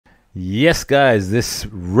Yes, guys, this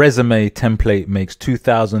resume template makes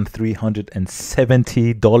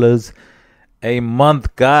 $2,370 a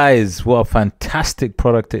month, guys. What a fantastic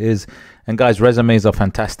product it is. And guys, resumes are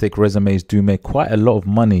fantastic. Resumes do make quite a lot of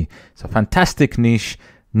money. It's a fantastic niche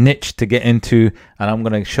to get into, and I'm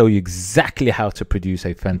going to show you exactly how to produce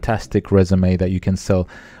a fantastic resume that you can sell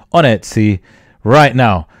on Etsy right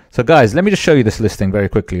now. So guys, let me just show you this listing very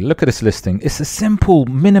quickly. Look at this listing. It's a simple,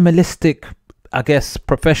 minimalistic, I guess,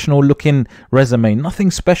 professional looking resume. Nothing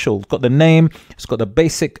special. It's got the name, it's got the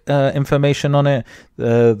basic information on it,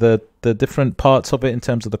 the different parts of it in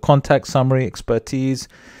terms of the contact summary, expertise.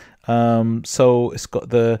 So it's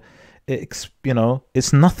got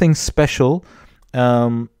it's nothing special.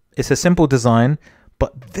 It's a simple design,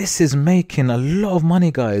 but this is making a lot of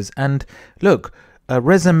money, guys. And look,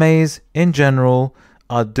 resumes in general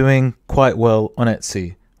are doing quite well on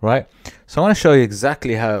Etsy, right? So I want to show you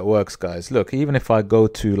exactly how it works, guys. Look, even if I go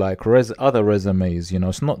to like other resumes,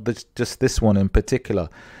 it's not just this one in particular.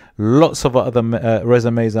 Lots of other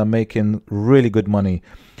resumes are making really good money.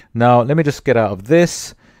 Now, let me just get out of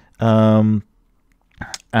this. And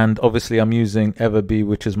obviously I'm using EverBee,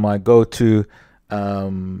 which is my go-to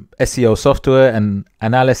SEO software and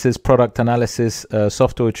product analysis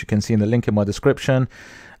software, which you can see in the link in my description.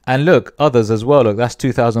 And look, others as well. Look, that's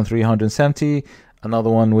 2,370. Another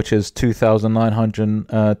one which is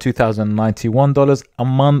 $2,091 a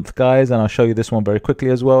month, guys. And I'll show you this one very quickly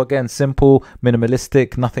as well. Again, simple,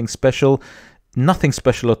 minimalistic, nothing special. Nothing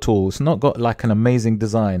special at all. It's not got like an amazing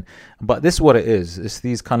design, but this is what it is. It's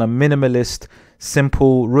these kind of minimalist,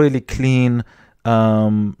 simple, really clean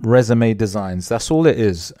resume designs. That's all it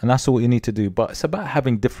is, and that's all you need to do. But it's about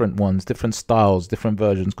having different ones, different styles, different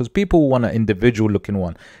versions, because people want an individual looking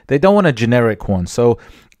one. They don't want a generic one. So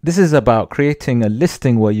this is about creating a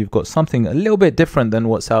listing where you've got something a little bit different than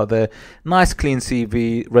what's out there. Nice clean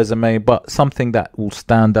CV resume, but something that will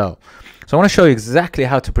stand out. So I want to show you exactly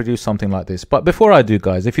how to produce something like this. But before I do,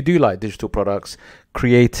 guys, if you do like digital products,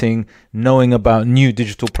 creating, knowing about new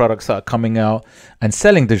digital products that are coming out and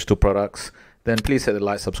selling digital products, then please hit the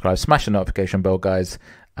like, subscribe, smash the notification bell, guys,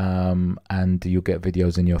 and you'll get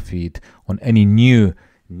videos in your feed on any new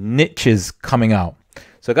niches coming out.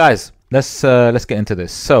 So guys, let's get into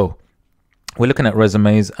this. So we're looking at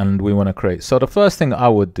resumes and we want to create. So the first thing I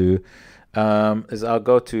would do is I'll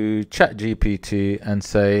go to ChatGPT and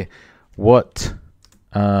say, what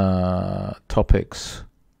topics,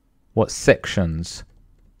 what sections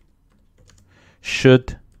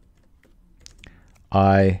should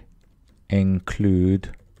I include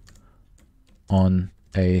on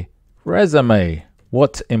a resume?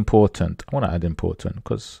 What's important? I want to add important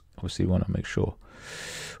because obviously we want to make sure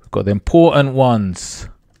we've got the important ones,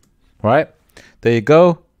 right? There you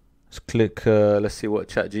go. Let's click, let's see what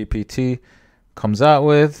ChatGPT comes out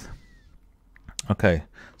with. Okay.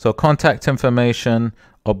 So contact information,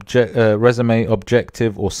 resume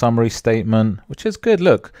objective or summary statement, which is good.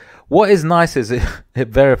 Look, what is nice is it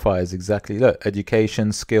verifies exactly. Look,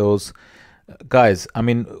 education, skills. Guys, I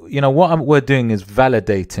mean, what we're doing is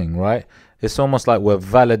validating, right? It's almost like we're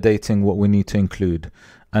validating what we need to include.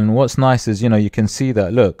 And what's nice is, you can see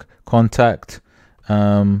that, look, contact.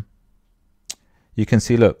 You can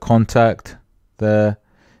see, look, contact there.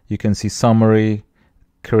 You can see summary,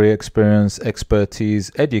 career experience,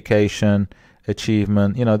 expertise, education,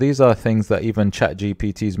 achievement. These are things that even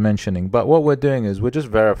ChatGPT is mentioning. But what we're doing is we're just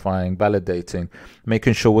verifying, validating,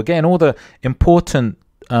 making sure we're getting all the important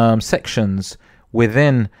sections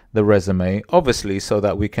within the resume, obviously, so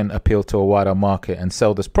that we can appeal to a wider market and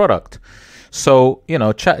sell this product. So,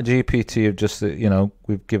 ChatGPT have just,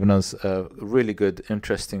 we've given us really good,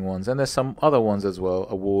 interesting ones. And there's some other ones as well,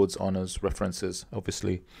 awards, honors, references,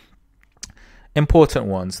 obviously. Important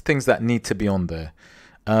ones, things that need to be on there,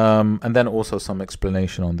 and then also some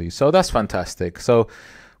explanation on these. So that's fantastic. So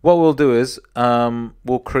what we'll do is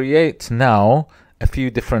we'll create now a few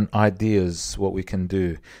different ideas what we can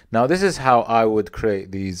do. Now this is how I would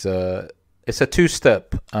create these. It's a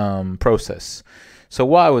two-step process. So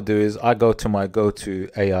what I would do is I go to my go-to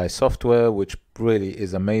AI software, which really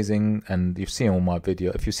is amazing. And you've seen all my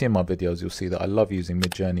video. If you've seen my videos, you'll see that I love using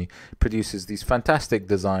Midjourney. It produces these fantastic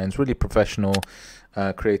designs, really professional,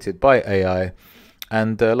 created by AI.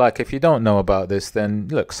 And like, if you don't know about this, then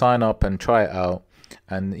look, sign up and try it out.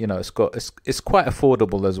 And it's quite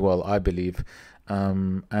affordable as well, I believe.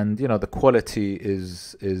 And the quality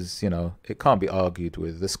is it can't be argued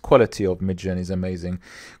with. This quality of Midjourney is amazing.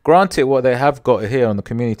 Granted, what they have got here on the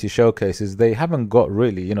community showcase is they haven't got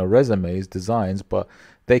really resumes, designs, but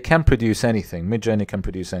they can produce anything. Midjourney can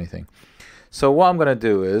produce anything. So what I'm going to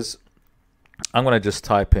do is I'm going to just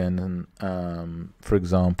type in, for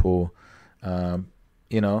example,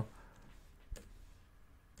 you know,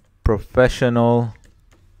 professional.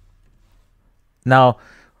 Now,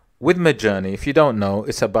 with Midjourney, if you don't know,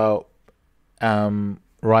 it's about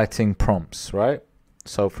writing prompts, right?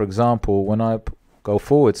 So, for example, when I go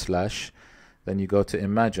 /, then you go to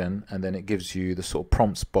Imagine, and then it gives you the sort of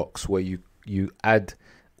prompts box where you add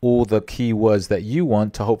all the keywords that you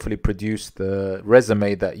want to hopefully produce the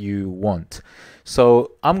resume that you want.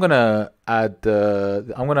 So I'm gonna add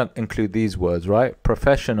I'm gonna include these words, right?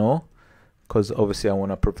 Professional, because obviously I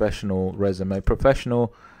want a professional resume.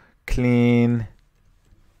 Professional, clean,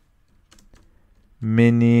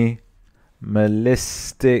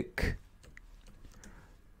 minimalistic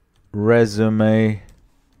resume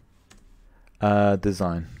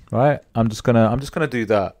design, right? I'm just gonna do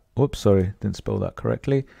that. Oops, sorry, didn't spell that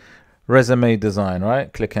correctly. Resume design,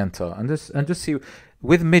 right? Click enter, and just see.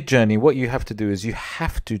 With Midjourney, what you have to do is you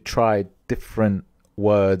have to try different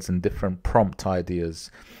words and different prompt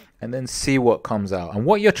ideas, and then see what comes out. And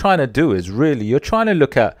what you're trying to do is really you're trying to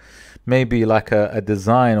look at maybe like a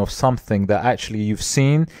design of something that actually you've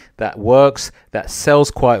seen that works, that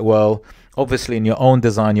sells quite well, obviously in your own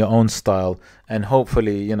design, your own style, and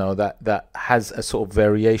hopefully, you know, that has a sort of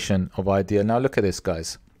variation of idea. Now look at this,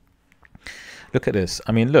 guys. Look at this.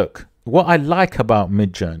 I mean, look, what I like about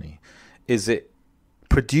Midjourney is it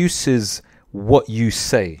produces what you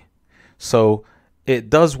say. So it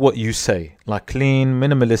does what you say, like clean,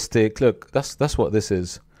 minimalistic. Look, that's what this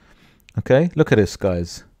is. Okay, look at this,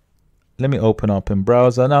 guys. Let me open up in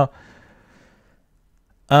browser now.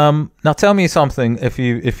 Now tell me something if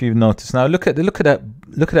you've noticed. Now look at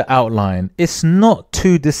the outline. It's not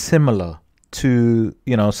too dissimilar to,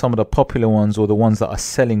 you know, some of the popular ones or the ones that are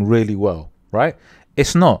selling really well, right?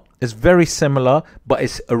 It's not. It's very similar, but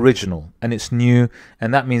it's original and it's new,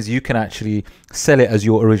 and that means you can actually sell it as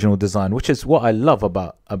your original design, which is what I love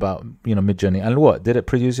about you know, Midjourney. And what did it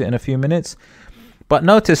produce it in a few minutes? But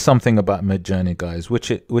notice something about Midjourney, guys,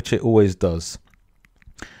 which it always does.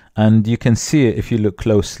 And you can see it if you look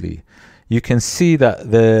closely. You can see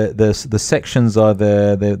that the sections are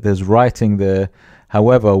there, there's writing there.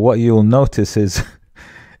 However, what you'll notice is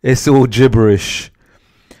it's all gibberish.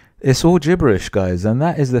 It's all gibberish, guys. And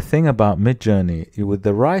that is the thing about Midjourney. With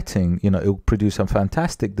the writing, you know, it will produce a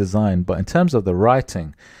fantastic design. But in terms of the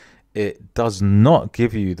writing, it does not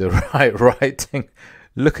give you the right writing.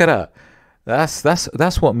 Look at that.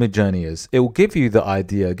 That's what Midjourney is. It will give you the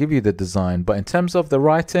idea, give you the design, but in terms of the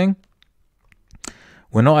writing,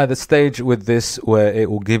 we're not at the stage with this where it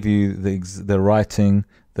will give you the writing,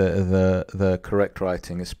 the correct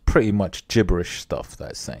writing. It's pretty much gibberish stuff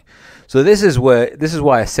that's saying. So this is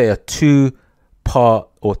why I say a two-part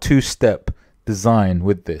or two-step design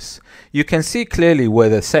with this. You can see clearly where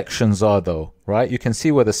the sections are, though, right? You can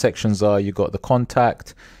see where the sections are. You got the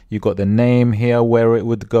contact, you got the name here where it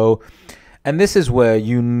would go. And this is where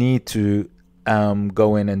you need to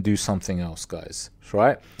go in and do something else, guys,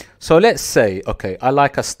 right? So let's say, okay, I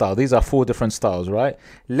like a style. These are 4 different styles, right?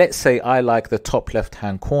 Let's say I like the top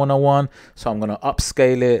left-hand corner one. So I'm going to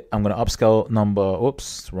upscale it. I'm going to upscale number,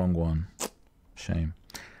 oops, wrong one. Shame.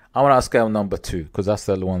 I want to upscale number 2 because that's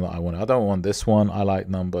the one that I want. I don't want this one. I like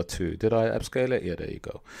number 2. Did I upscale it? Yeah, there you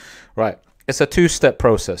go. Right. It's a 2-step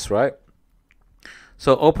process, right?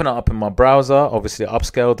 So open it up in my browser. Obviously I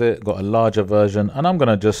upscaled it, got a larger version, and I'm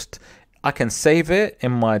going to I can save it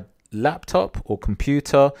in my laptop or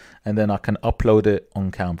computer, and then I can upload it on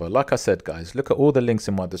Canva. Like I said, guys, look at all the links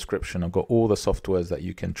in my description. I've got all the softwares that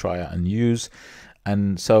you can try out and use.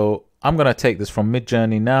 And so I'm going to take this from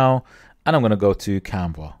Midjourney now, and I'm going to go to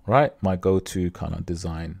Canva, right? My go-to kind of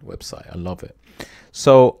design website. I love it.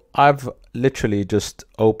 So I've literally just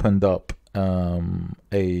opened up a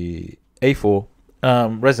A4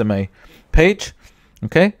 resume page,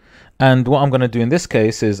 okay, and what I'm going to do in this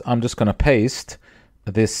case is I'm just going to paste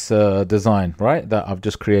this design, right, that I've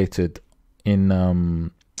just created in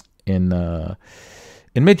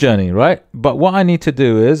Midjourney, right? But what I need to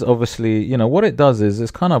do is, obviously, you know, what it does is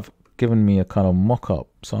it's kind of given me a kind of mock-up,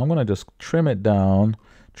 so I'm going to just trim it down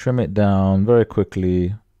very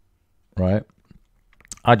quickly, right?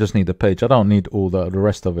 I just need the page. I don't need all the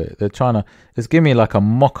rest of it. It's giving me like a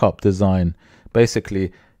mock-up design.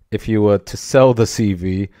 Basically, if you were to sell the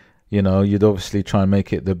CV, you know, you'd obviously try and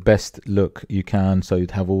make it the best look you can. So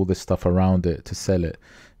you'd have all this stuff around it to sell it.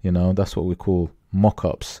 You know, that's what we call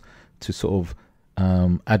mock-ups, to sort of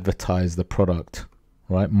advertise the product,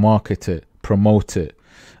 right? Market it, promote it.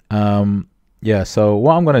 Yeah, so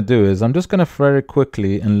what I'm going to do is I'm just going to very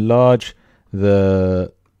quickly enlarge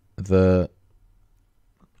the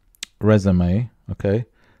resume, okay?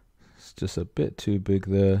 It's just a bit too big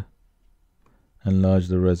there. Enlarge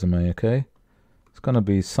the resume, okay? It's going to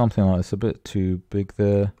be something like this, a bit too big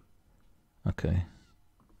there. Okay.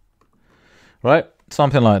 Right,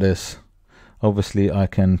 something like this. Obviously, I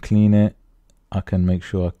can clean it. I can make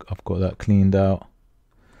sure I've got that cleaned out.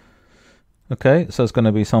 Okay, so it's going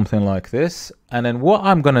to be something like this. And then what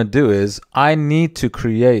I'm going to do is I need to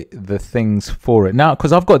create the things for it. Now,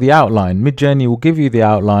 because I've got the outline, Midjourney will give you the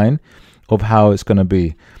outline of how it's going to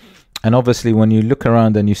be. And obviously, when you look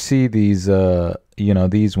around and you see these, you know,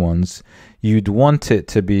 these ones, you'd want it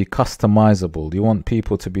to be customizable. You want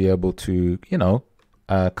people to be able to, you know,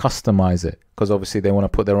 customize it, because obviously they want to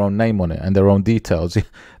put their own name on it and their own details.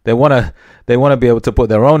 They want to be able to put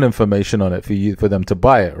their own information on it for them to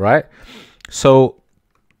buy it, right? So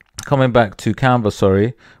coming back to Canva,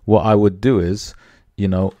 sorry, what I would do is, you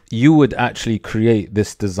know, you would actually create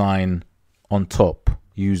this design on top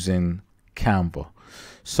using Canva.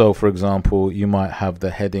 So for example, you might have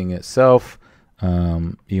the heading itself,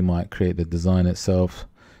 you might create the design itself,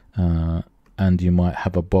 and you might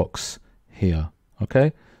have a box here.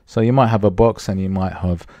 Okay, so you might have a box and you might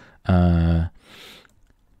have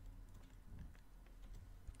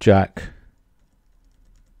Jack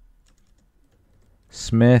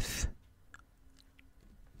Smith,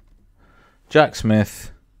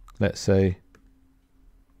 let's say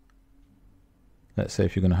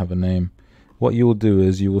if you're going to have a name, what you will do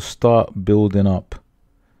is you will start building up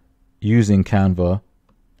using Canva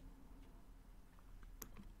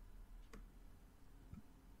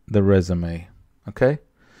the resume. Okay,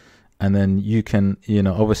 and then you can, you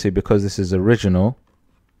know, obviously because this is original,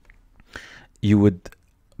 you would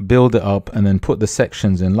build it up and then put the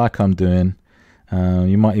sections in like I'm doing.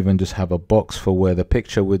 You might even just have a box for where the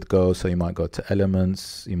picture would go. So you might go to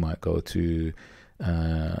elements, you might go to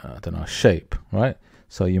I don't know, shape, right?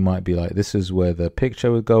 So you might be like, this is where the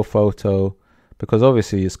picture would go, photo, because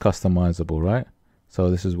obviously it's customizable, right? So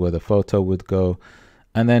this is where the photo would go.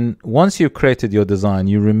 And then once you've created your design,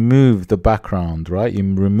 you remove the background, right? You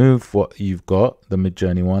remove what you've got, the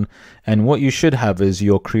Midjourney one, and what you should have is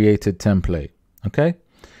your created template. Okay,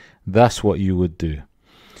 that's what you would do.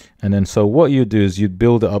 And then so what you do is you'd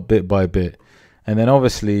build it up bit by bit, and then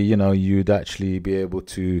obviously, you know, you'd actually be able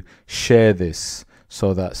to share this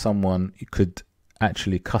so that someone could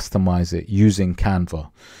actually customize it using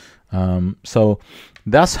Canva. So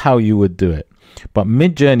that's how you would do it. But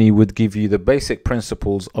Midjourney would give you the basic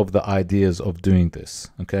principles of the ideas of doing this.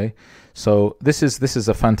 Okay, so this is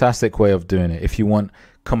a fantastic way of doing it if you want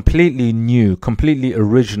completely new, completely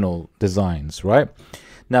original designs, right?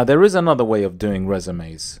 Now there is another way of doing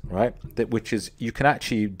resumes, right? Which is you can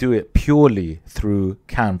actually do it purely through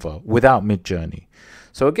Canva without Midjourney.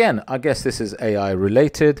 So again, I guess this is AI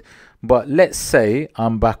related, but let's say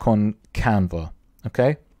I'm back on Canva,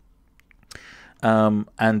 okay?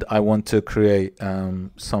 And I want to create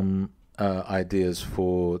some ideas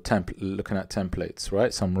for looking at templates,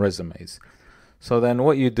 right? Some resumes. So then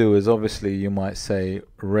what you do is obviously you might say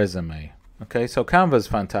resume. Okay, so Canva is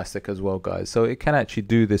fantastic as well, guys. So it can actually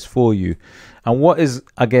do this for you. And what is,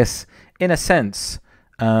 I guess, in a sense,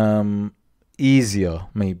 easier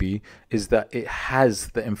maybe, is that it has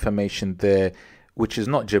the information there, which is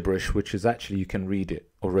not gibberish, which is actually you can read it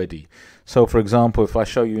already. So for example, if I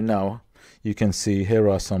show you now, you can see here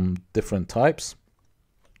are some different types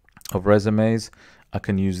of resumes. I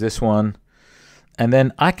can use this one, and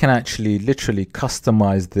then I can actually literally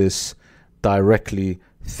customize this directly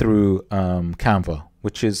through Canva,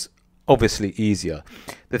 which is obviously easier.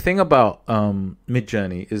 The thing about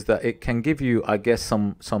Midjourney is that it can give you, I guess,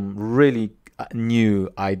 some really new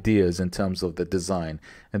ideas in terms of the design,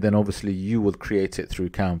 and then obviously you will create it through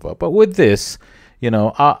Canva. But with this, you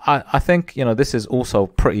know, I think, you know, this is also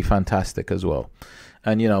pretty fantastic as well.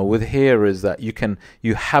 And, you know, with here is that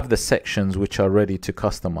you have the sections which are ready to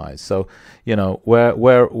customize. So, you know,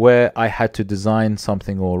 where I had to design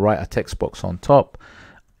something or write a text box on top,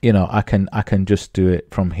 you know, I can just do it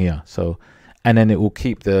from here. So, and then it will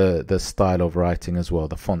keep the style of writing as well,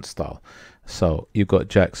 the font style. So you've got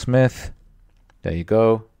Jack Smith, there you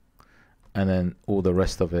go. And then all the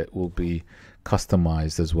rest of it will be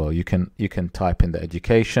customized as well. You can type in the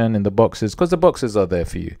education in the boxes, because the boxes are there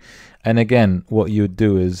for you. And again, what you would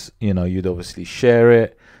do is, you know, you'd obviously share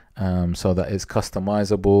it so that it's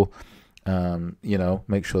customizable. You know,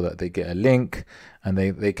 make sure that they get a link, and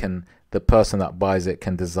the person that buys it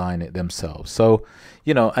can design it themselves. So,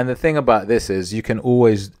 you know, and the thing about this is you can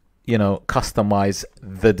always, you know, customize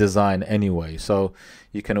the design anyway. So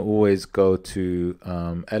you can always go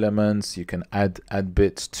to elements, you can add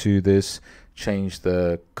bits to this, change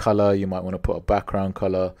the color. You might want to put a background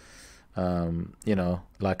color, You know,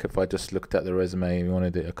 like if I just looked at the resume, you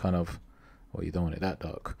wanted it a kind of, well, you don't want it that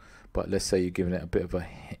dark, but let's say you're giving it a bit of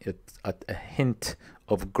a hint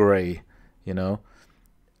of gray, you know,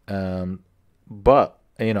 but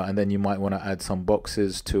you know, and then you might want to add some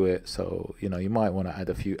boxes to it. So you know, you might want to add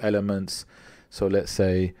a few elements. So let's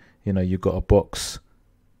say, you know, you've got a box,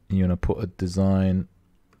 you want to put a design.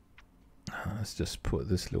 Let's just put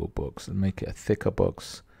this little box and make it a thicker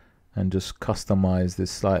box and just customize this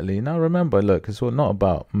slightly. Now remember, look, it's not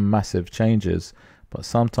about massive changes, but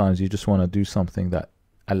sometimes you just want to do something that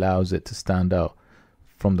allows it to stand out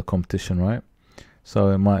from the competition, right?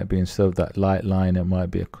 So it might be, instead of that light line, it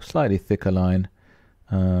might be a slightly thicker line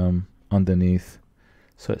underneath,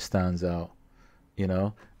 so it stands out, you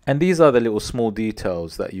know. And these are the little small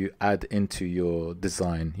details that you add into your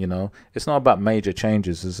design, you know. It's not about major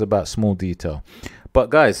changes, it's about small detail. But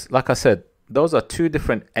guys, like I said, those are two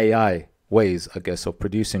different AI ways, I guess, of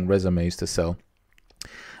producing resumes to sell.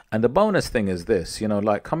 And the bonus thing is this, you know,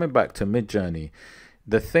 like coming back to Midjourney,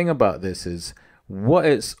 the thing about this is what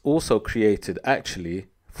it's also created, actually,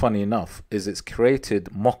 funny enough, is it's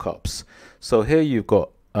created mock-ups. So here you've got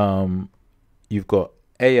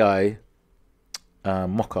AI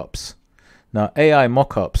mock-ups. Now AI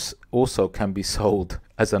mock-ups also can be sold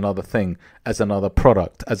as another thing, as another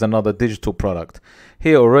product, as another digital product.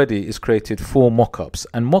 Here already is created 4 mock-ups,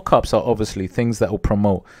 and mock-ups are obviously things that will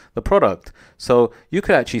promote the product. So you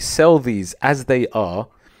could actually sell these as they are,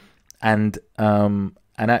 and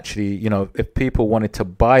actually, you know, if people wanted to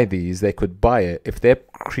buy these, they could buy it. If they're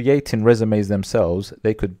creating resumes themselves,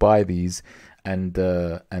 they could buy these and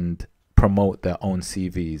promote their own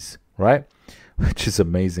CVs, right? Which is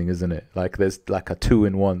amazing, isn't it? Like there's like a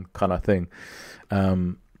 2-in-1 kind of thing.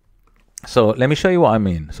 So let me show you what I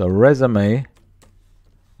mean. So resume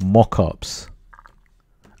mockups,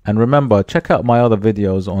 and remember, check out my other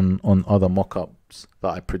videos on other mockups that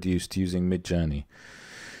I produced using Midjourney.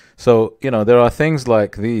 So you know, there are things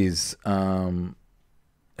like these.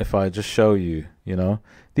 If I just show you, you know,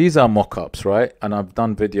 these are mockups, right? And I've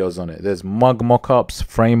done videos on it. There's mug mockups,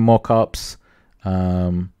 frame mockups,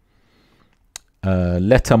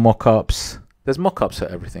 letter mockups. There's mockups for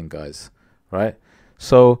everything, guys, right?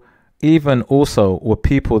 So even also with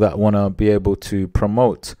people that want to be able to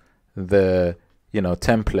promote their, you know,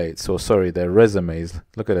 templates, or sorry, their resumes.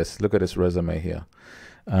 Look at this resume here.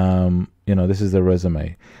 You know, this is the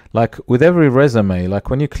resume. Like with every resume, like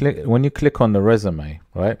when you click on the resume,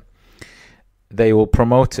 right, they will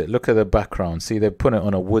promote it. Look at the background. See, they put it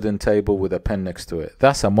on a wooden table with a pen next to it.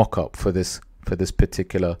 That's a mock-up for this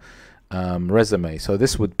particular resume. So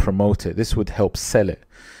this would promote it. This would help sell it.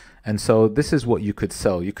 And so this is what you could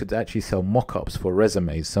sell. You could actually sell mock-ups for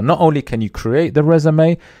resumes. So not only can you create the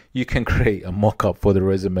resume, you can create a mock-up for the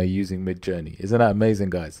resume using Midjourney. Isn't that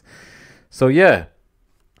amazing, guys? So yeah,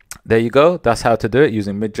 there you go. That's how to do it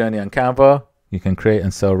using Midjourney and Canva. You can create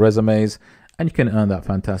and sell resumes, and you can earn that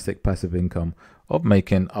fantastic passive income of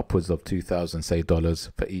making upwards of $2,000, say,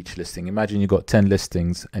 dollars for each listing. Imagine you got 10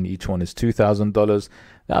 listings and each one is $2,000.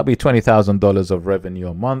 That'll be $20,000 of revenue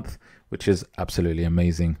a month, which is absolutely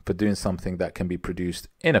amazing for doing something that can be produced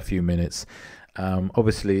in a few minutes.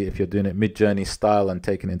 Obviously, if you're doing it Midjourney style and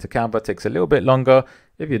taking it into Canva, it takes a little bit longer.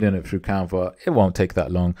 If you're doing it through Canva, it won't take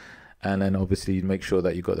that long. And then obviously you make sure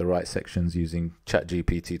that you've got the right sections using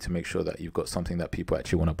ChatGPT to make sure that you've got something that people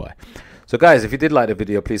actually want to buy. So guys, if you did like the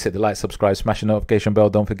video, please hit the like, subscribe, smash the notification bell.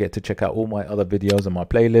 Don't forget to check out all my other videos on my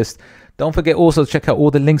playlist. Don't forget also to check out all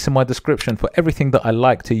the links in my description for everything that I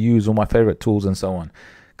like to use, all my favorite tools and so on.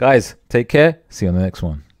 Guys, take care. See you on the next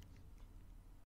one.